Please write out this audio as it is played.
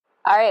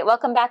All right,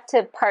 welcome back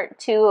to part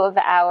 2 of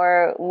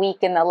our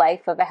week in the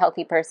life of a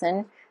healthy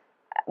person.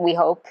 We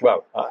hope.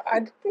 Well, I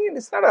think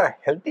it's not a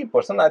healthy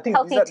person. I think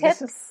Healthy tips,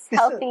 this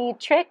healthy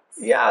tricks.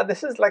 Yeah,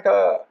 this is like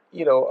a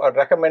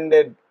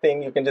recommended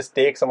thing. You can just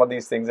take some of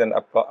these things and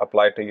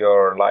apply to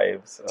your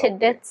lives.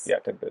 Tidbits. Yeah,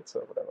 tidbits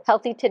or whatever.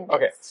 Healthy tidbits.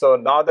 Okay, so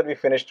now that we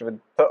finished with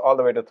all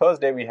the way to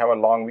Thursday, we have a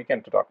long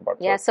weekend to talk about.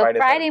 Yeah, so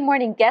Friday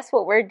morning, guess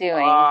what we're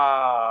doing?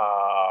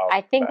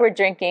 I think we're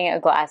drinking a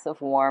glass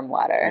of warm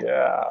water.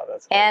 Yeah,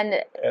 that's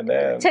right. And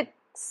then to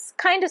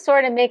kind of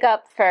sort of make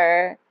up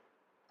for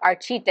our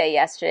cheat day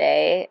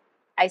yesterday,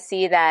 I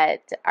see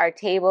that our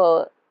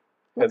table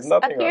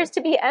appears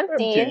to be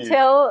empty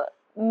until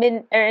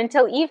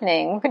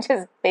evening, which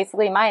is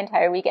basically my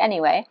entire week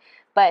anyway.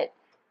 But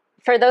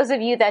for those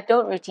of you that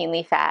don't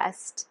routinely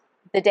fast,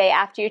 the day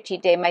after your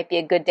cheat day might be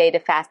a good day to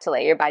fast to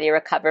let your body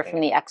recover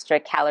from the extra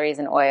calories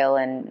and oil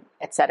and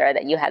et cetera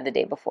that you had the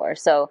day before.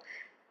 So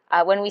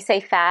when we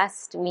say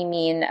fast, we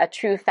mean a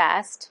true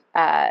fast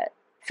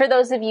for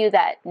those of you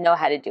that know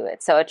how to do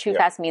it. So a true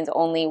fast means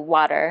only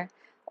water,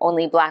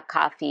 only black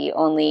coffee,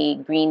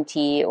 only green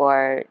tea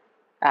or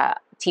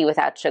tea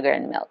without sugar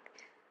and milk.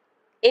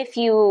 If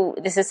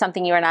this is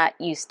something you are not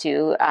used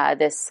to,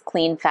 this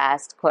clean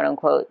fast, quote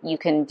unquote, you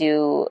can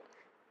do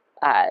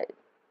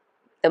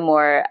the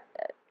more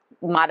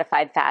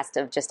modified fast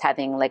of just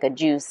having like a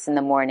juice in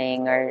the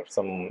morning or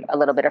a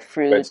little bit of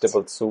fruit.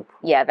 Vegetable soup.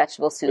 Yeah,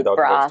 vegetable soup, without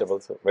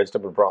broth.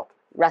 Vegetable broth.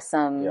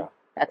 Rasam,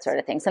 that sort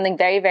of thing. Something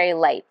very, very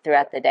light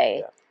throughout the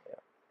day.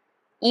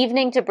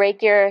 Evening to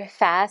break your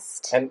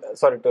fast. And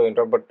sorry to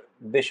interrupt, but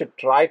they should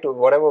try to,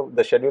 whatever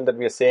the schedule that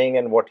we are saying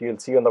and what you'll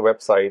see on the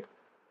website,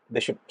 they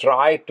should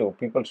try to,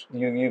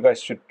 you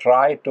guys should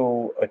try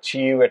to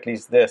achieve at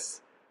least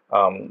this,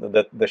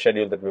 the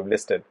schedule that we've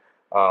listed.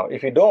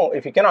 If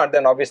you cannot,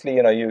 then obviously,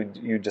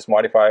 you just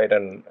modify it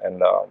and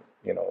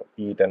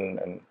eat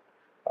and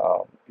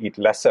eat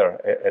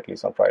lesser, at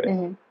least on Friday.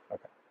 Mm-hmm.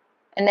 Okay.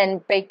 And then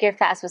break your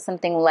fast with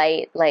something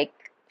light, like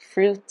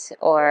fruit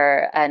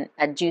or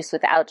a juice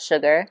without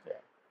sugar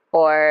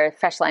or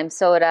fresh lime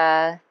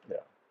soda,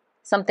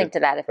 something to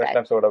that effect. Fresh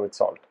lime soda with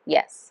salt.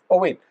 Yes. Oh,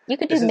 wait. You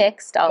could do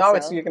mixed also.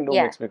 Now you can do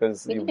mixed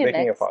because you're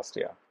breaking a fast,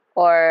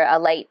 Or a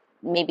light,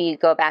 maybe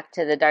go back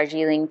to the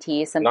Darjeeling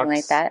tea, something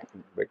like that.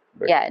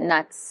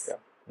 Nuts.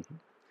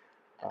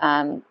 Yeah.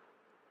 Mm-hmm.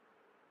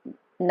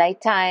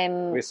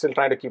 Nighttime. We're still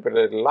trying to keep it a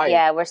little light.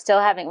 Yeah,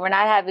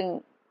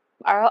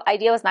 our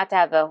idea was not to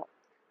have an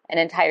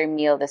entire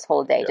meal this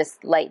whole day,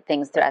 just light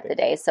things throughout the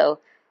day. So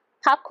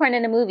popcorn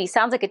in a movie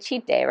sounds like a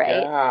cheat day,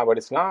 right? Yeah, but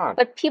it's not.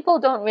 But people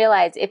don't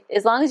realize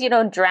as long as you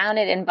don't drown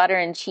it in butter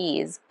and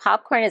cheese,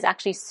 popcorn is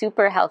actually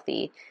super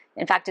healthy.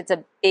 In fact,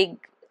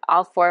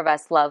 all 4 of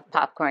us love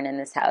popcorn in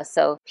this house.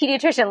 So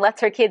pediatrician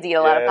lets her kids eat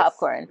a lot of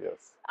popcorn.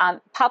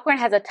 Yes. Popcorn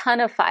has a ton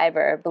of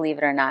fiber, believe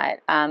it or not.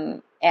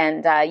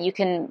 You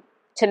can,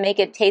 to make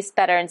it taste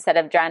better instead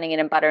of drowning it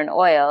in butter and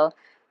oil,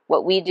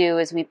 what we do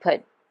is we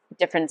put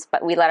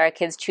we let our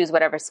kids choose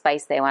whatever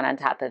spice they want on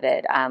top of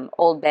it.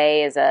 Old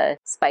Bay is a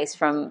spice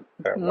from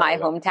my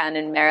hometown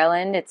in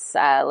Maryland. It's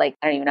I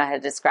don't even know how to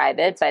describe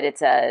it, but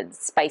it's a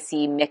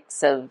spicy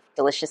mix of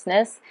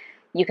deliciousness.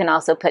 You can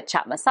also put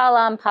chaat masala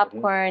on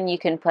popcorn. Mm-hmm. You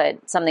can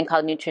put something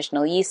called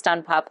nutritional yeast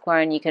on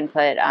popcorn. You can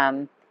put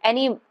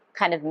any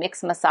kind of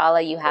mixed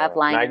masala you have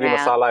lying Maggi around.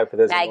 Masala, if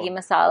there's Maggi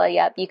masala,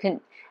 yep. You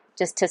can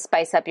just to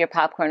spice up your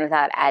popcorn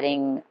without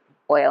adding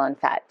oil and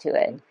fat to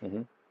it.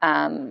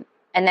 Mm-hmm.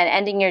 And then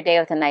ending your day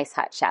with a nice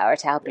hot shower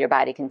to help your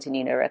body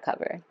continue to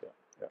recover.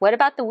 Yeah. What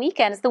about the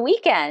weekend? It's the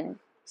weekend.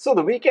 So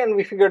the weekend,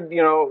 we figured,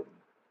 you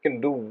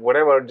can do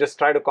whatever. Just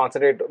try to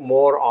concentrate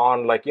more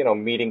on,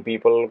 meeting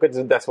people,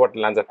 because that's what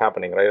ends up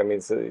happening, right? I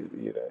mean, so,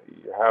 you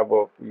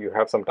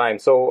have some time.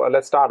 So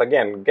let's start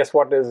again. Guess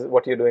what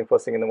you're doing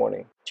first thing in the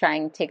morning?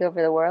 Trying to take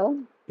over the world?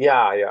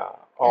 Yeah.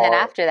 And then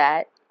after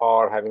that,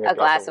 or having a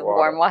glass of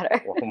warm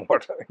water. Warm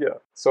water, yeah.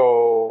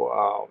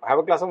 So have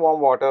a glass of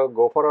warm water,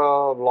 go for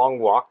a long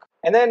walk.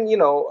 And then,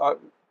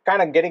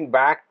 kind of getting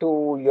back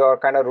to your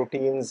kind of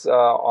routines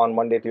on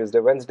Monday, Tuesday,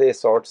 Wednesday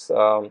sorts.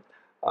 Our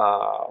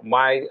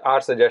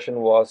suggestion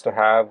was to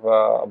have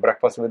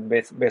breakfast with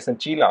besan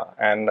chila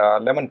and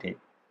lemon tea.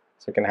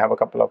 So you can have a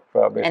couple of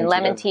besan And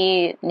lemon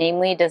tea,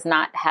 namely, does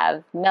not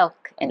have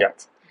milk in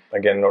it.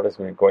 Again, notice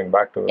we're going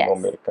back to no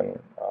milk and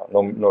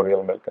no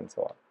real milk and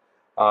so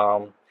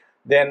on.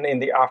 Then in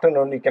the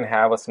afternoon, you can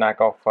have a snack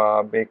of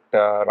baked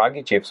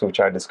ragi chips, which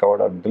I discovered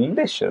are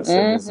delicious.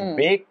 Mm-hmm. It's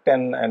baked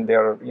and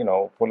they're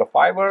full of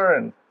fiber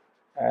and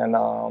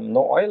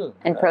no oil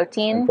and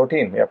protein.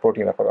 Protein. I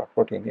forgot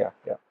protein. Yeah.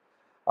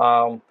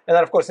 And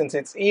then of course, since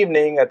it's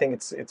evening, I think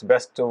it's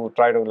best to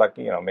try to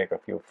make a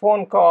few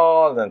phone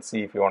calls and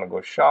see if you want to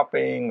go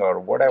shopping or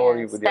whatever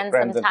with your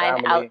friends and family.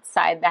 Spend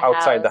some time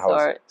outside the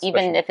house, or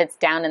even if it's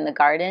down in the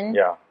garden.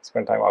 Yeah,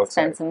 spend time outside.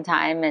 Spend some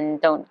time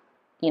and don't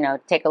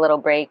take a little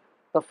break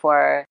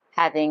before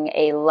having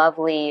a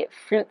lovely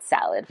fruit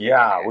salad.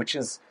 Yeah, which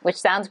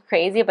sounds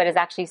crazy, but is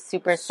actually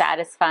super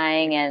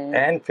satisfying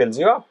and fills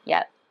you up.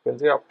 Yeah,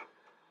 fills you up.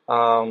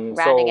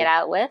 Rounding it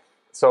out with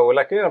So,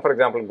 like, for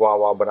example,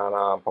 guava,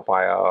 banana,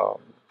 papaya.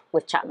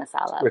 With chaat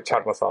masala. With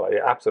chaat masala,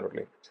 yeah,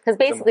 absolutely. Because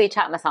basically,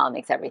 chaat masala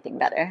makes everything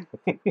better.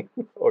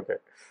 Okay.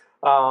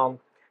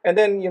 And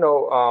then,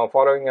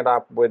 following it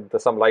up with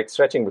some light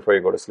stretching before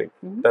you go to sleep.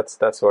 Mm-hmm.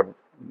 That's what,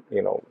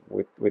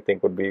 we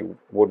think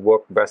would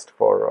work best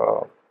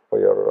for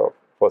your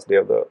first day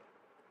of the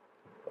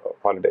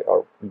holiday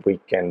or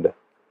weekend,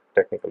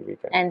 technical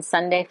weekend. And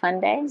Sunday fun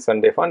day?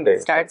 Sunday fun day.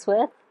 Starts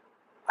with?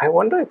 I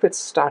wonder if it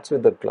starts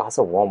with a glass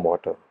of warm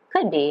water.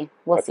 Could be.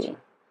 We'll see.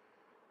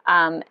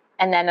 And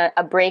then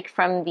a break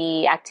from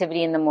the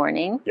activity in the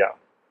morning. Yeah.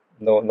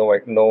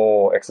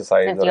 No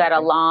exercise. Since you had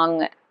a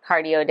long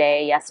cardio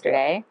day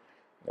yesterday.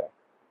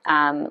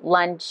 Yeah.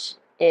 Lunch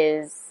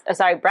is,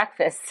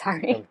 breakfast,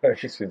 sorry.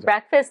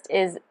 Breakfast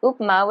is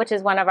upma, which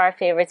is one of our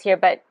favorites here,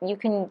 but you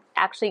can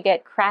actually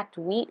get cracked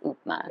wheat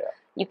upma. Yeah.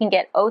 You can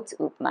get oats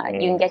upma.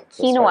 You can get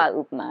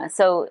quinoa upma.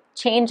 So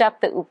change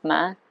up the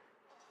upma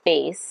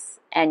base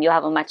and you'll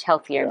have a much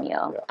healthier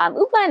meal. Yeah.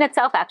 Upma in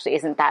itself actually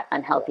isn't that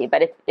unhealthy,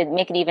 but it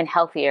make it even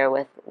healthier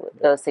with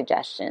those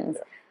suggestions.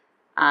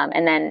 Yeah.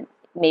 And then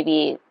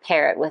maybe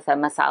pair it with a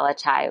masala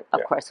chai,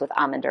 of course, with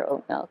almond or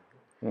oat milk.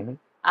 Mm-hmm.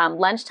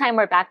 Lunchtime,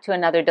 we're back to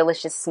another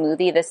delicious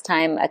smoothie, this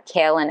time a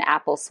kale and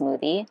apple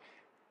smoothie,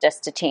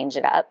 just to change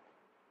it up.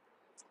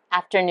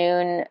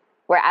 Afternoon,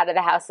 we're out of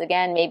the house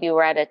again. Maybe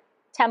we're at a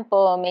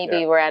temple,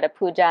 maybe we're at a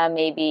puja,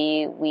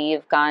 maybe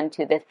we've gone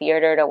to the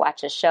theater to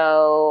watch a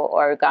show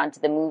or gone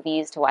to the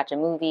movies to watch a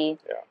movie.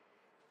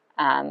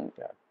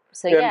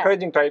 So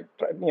encouraging try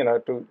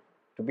to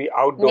be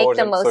outdoors. Make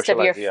the most of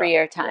your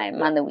freer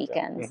time on the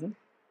weekends. Mm-hmm.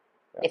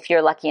 If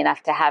you're lucky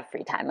enough to have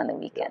free time on the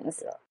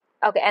weekends.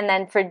 Okay, and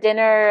then for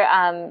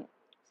dinner,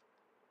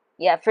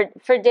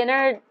 for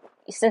dinner,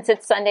 since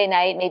it's Sunday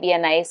night, maybe a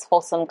nice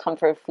wholesome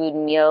comfort food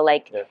meal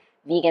like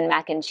vegan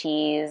mac and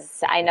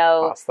cheese. I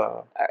know.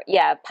 Pasta.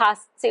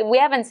 Pasta. See, we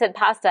haven't said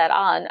pasta at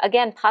all. And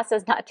again, pasta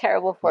is not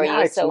terrible for you.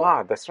 Yeah, it's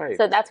not. That's right.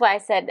 So that's why I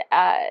said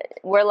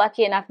we're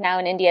lucky enough now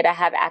in India to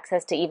have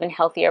access to even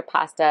healthier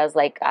pastas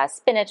like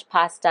spinach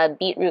pasta,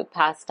 beetroot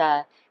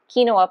pasta,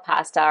 quinoa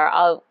pasta are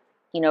all,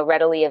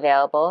 readily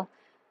available.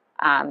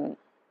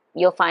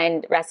 You'll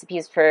find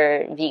recipes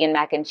for vegan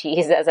mac and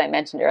cheese, as I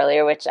mentioned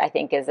earlier, which I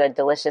think is a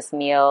delicious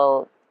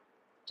meal,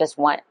 just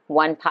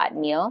one pot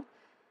meal.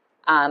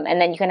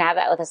 And then you can have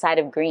that with a side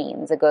of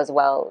greens. It goes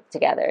well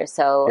together.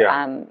 So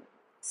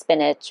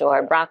spinach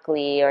or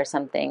broccoli or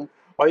something.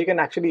 Or you can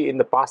actually, in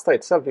the pasta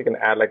itself, you can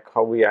add like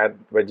how we add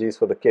veggies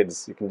for the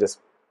kids. You can just...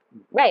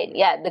 Right,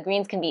 yeah. The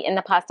greens can be in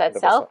the pasta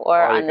itself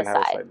or on the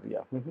side.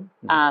 Yeah.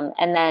 Mm-hmm.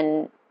 And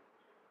then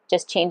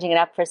just changing it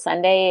up for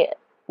Sunday,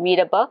 read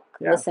a book,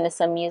 listen to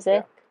some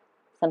music,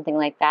 something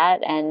like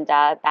that, and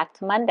back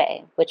to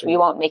Monday, which we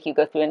won't make you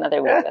go through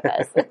another week with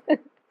us.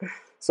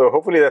 So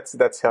hopefully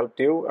that's helped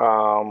you.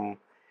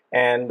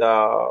 And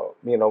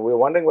we're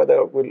wondering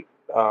whether we'll.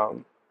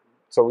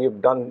 So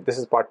we've done. This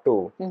is part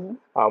 2.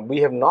 Mm-hmm.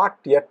 We have not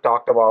yet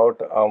talked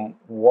about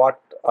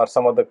what are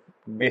some of the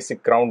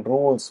basic ground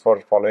rules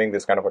for following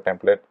this kind of a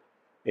template.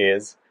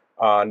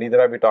 Neither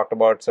have we talked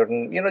about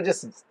certain,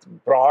 just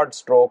broad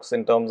strokes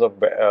in terms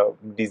of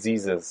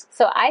diseases.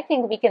 So I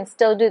think we can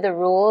still do the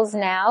rules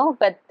now,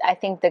 but I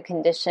think the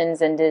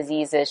conditions and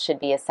diseases should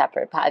be a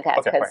separate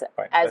podcast because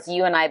as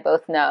you and I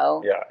both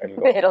know,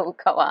 it'll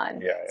go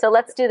on. So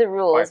let's do the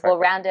rules. We'll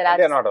round it out.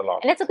 They're not a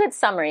lot. And it's a good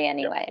summary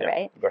anyway,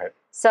 right? Go ahead.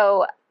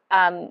 So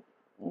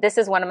this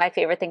is one of my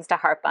favorite things to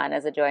harp on,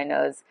 as Ajoy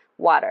knows.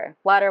 Water,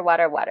 water,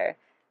 water, water.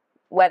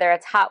 Whether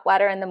it's hot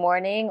water in the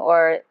morning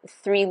or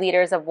 3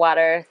 liters of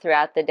water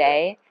throughout the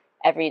day,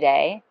 every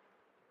day.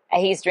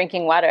 He's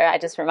drinking water. I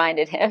just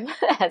reminded him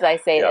as I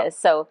say this.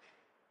 So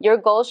your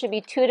goal should be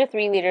 2 to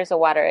 3 liters of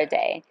water a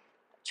day.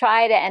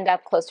 Try to end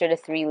up closer to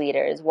 3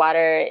 liters.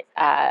 Water,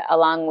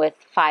 along with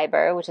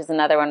fiber, which is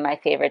another one of my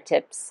favorite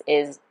tips,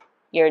 is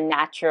your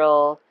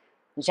natural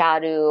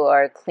jharu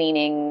or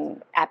cleaning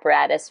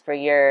apparatus for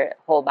your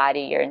whole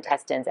body, your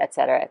intestines, et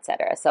cetera, et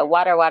cetera. So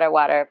water, water,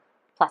 water,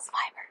 plus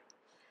fiber.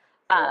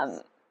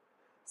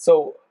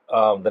 So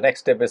the next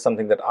step is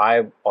something that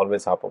I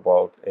always harp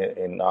about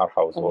in our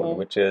household,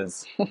 which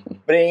is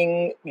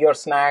bring your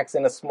snacks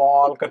in a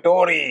small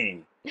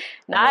katori.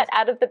 Not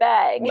out of the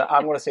bag.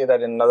 I'm going to say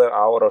that in another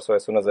hour or so,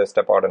 as soon as I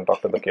step out and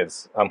talk to the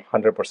kids. I'm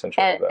 100%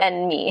 sure of that.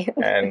 And me.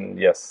 And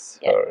yes,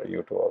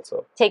 you too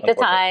also. Take the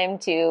time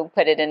to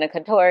put it in a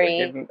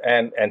katori.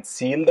 And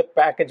seal the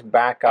package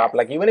back up.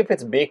 Like even if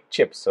it's baked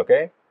chips,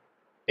 okay?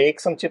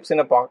 Take some chips in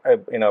a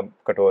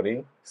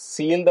katori,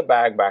 seal the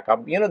bag back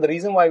up. The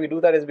reason why we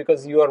do that is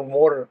because you are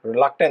more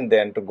reluctant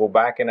then to go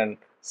back in and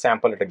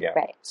sample it again.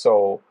 Right.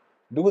 So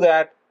do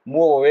that,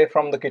 move away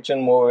from the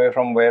kitchen, move away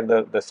from where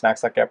the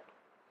snacks are kept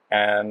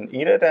and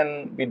eat it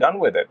and be done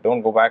with it.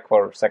 Don't go back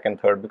for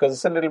second, third because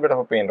it's a little bit of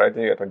a pain, right?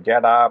 You have to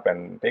get up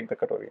and take the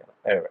katori.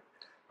 Anyway,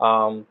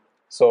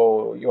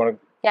 so you want to...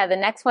 Yeah, the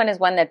next one is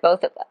one that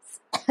both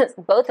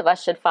of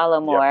us should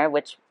follow more,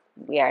 which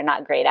we are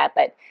not great at,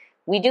 but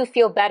we do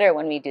feel better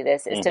when we do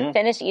this, is to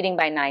finish eating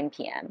by 9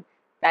 p.m.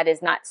 That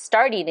is not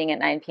start eating at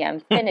 9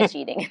 p.m., finish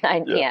eating at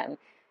 9 p.m.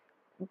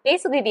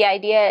 basically the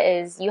idea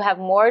is you have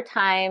more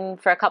time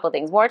for a couple of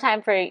things. More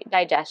time for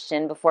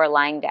digestion before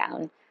lying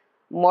down.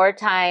 More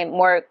time,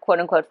 more quote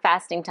unquote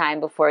fasting time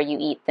before you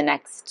eat the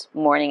next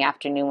morning,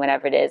 afternoon,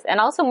 whatever it is. And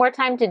also more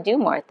time to do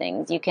more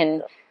things. You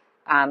can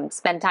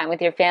spend time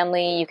with your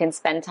family. You can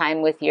spend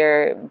time with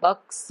your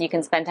books. You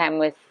can spend time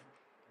with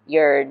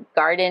your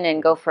garden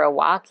and go for a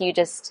walk.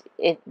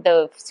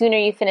 The sooner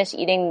you finish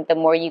eating, the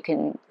more you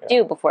can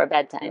do before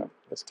bedtime.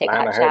 Yeah. Just take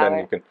plan a hot ahead, shower.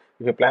 and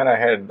if you plan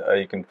ahead,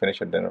 you can finish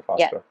your dinner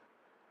faster.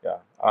 Yeah.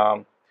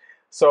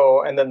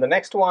 So, and then the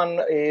next one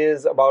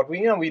is about,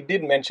 we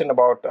did mention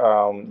about,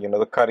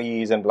 the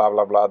curries and blah,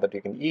 blah, blah that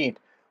you can eat.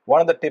 One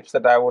of the tips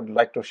that I would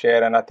like to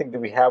share, and I think that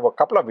we have a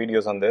couple of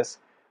videos on this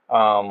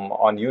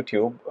on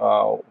YouTube,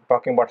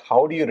 talking about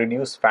how do you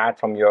reduce fat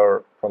from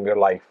your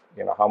life?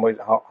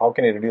 How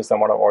can you reduce the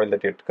amount of oil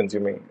that you're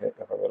consuming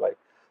from your life?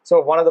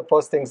 So one of the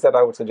first things that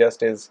I would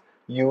suggest is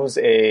use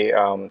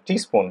a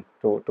teaspoon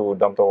to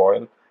dump the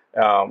oil.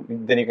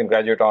 Then you can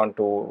graduate on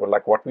to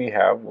like what we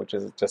have, which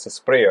is just a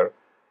sprayer.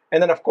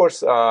 And then, of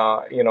course,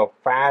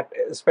 fat,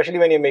 especially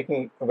when you're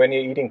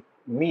eating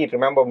meat.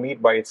 Remember,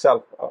 meat by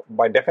itself,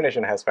 by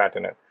definition, has fat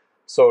in it.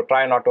 So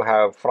try not to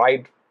have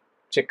fried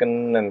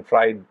chicken and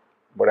fried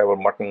whatever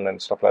mutton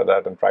and stuff like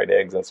that, and fried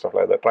eggs and stuff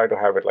like that. Try to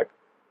have it like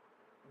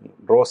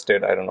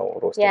roasted. I don't know,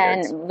 roasted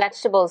eggs. And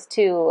vegetables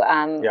too.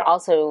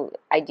 Also,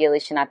 ideally,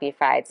 should not be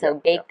fried. So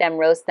bake them,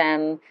 roast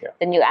them. Yeah.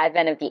 The new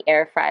advent of the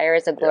air fryer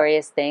is a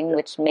glorious thing,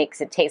 which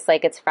makes it taste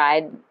like it's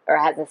fried or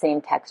has the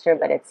same texture,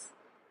 but it's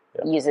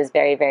uses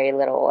very, very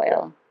little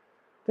oil.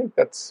 I think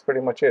that's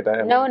pretty much it.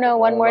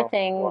 One more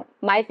thing. What?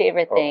 My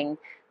favorite thing.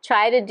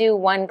 Try to do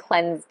one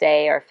cleanse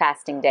day or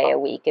fasting day a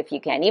week if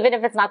you can. Even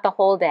if it's not the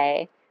whole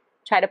day,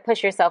 try to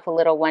push yourself a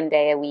little one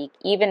day a week,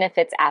 even if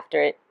it's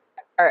after,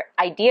 or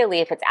ideally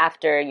if it's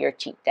after your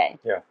cheat day.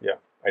 Yeah.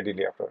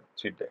 Ideally after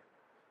cheat day.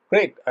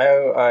 Great.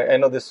 I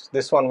know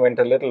this one went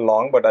a little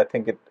long, but I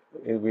think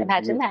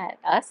Imagine that,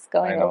 us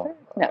going over?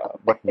 No.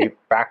 But we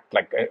packed,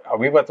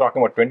 we were talking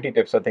about 20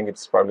 tips. I think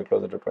it's probably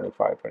closer to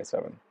 25,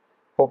 27.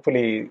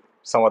 Hopefully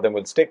some of them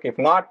will stick. If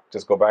not,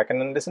 just go back and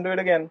then listen to it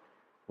again.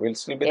 We'll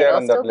still be there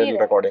on that little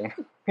recording.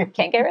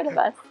 Can't get rid of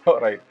us.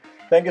 All right.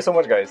 Thank you so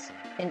much, guys.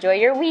 Enjoy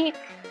your week.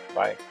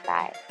 Bye.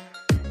 Bye.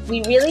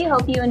 We really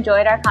hope you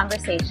enjoyed our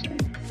conversation.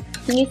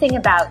 Can you think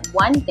about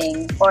one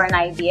thing or an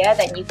idea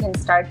that you can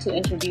start to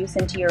introduce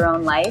into your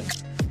own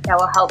life that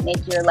will help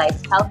make your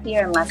life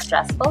healthier and less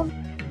stressful?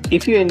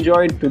 If you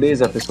enjoyed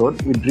today's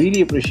episode, we'd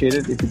really appreciate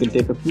it if you can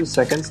take a few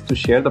seconds to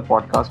share the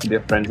podcast with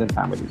your friends and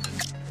family.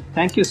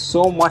 Thank you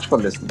so much for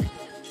listening.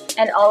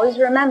 And always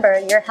remember,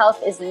 your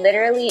health is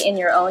literally in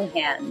your own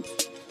hands.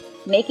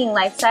 Making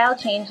lifestyle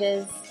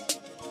changes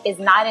is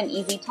not an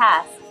easy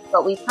task,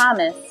 but we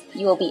promise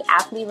you will be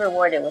aptly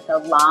rewarded with a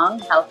long,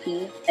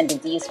 healthy, and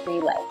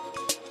disease-free life.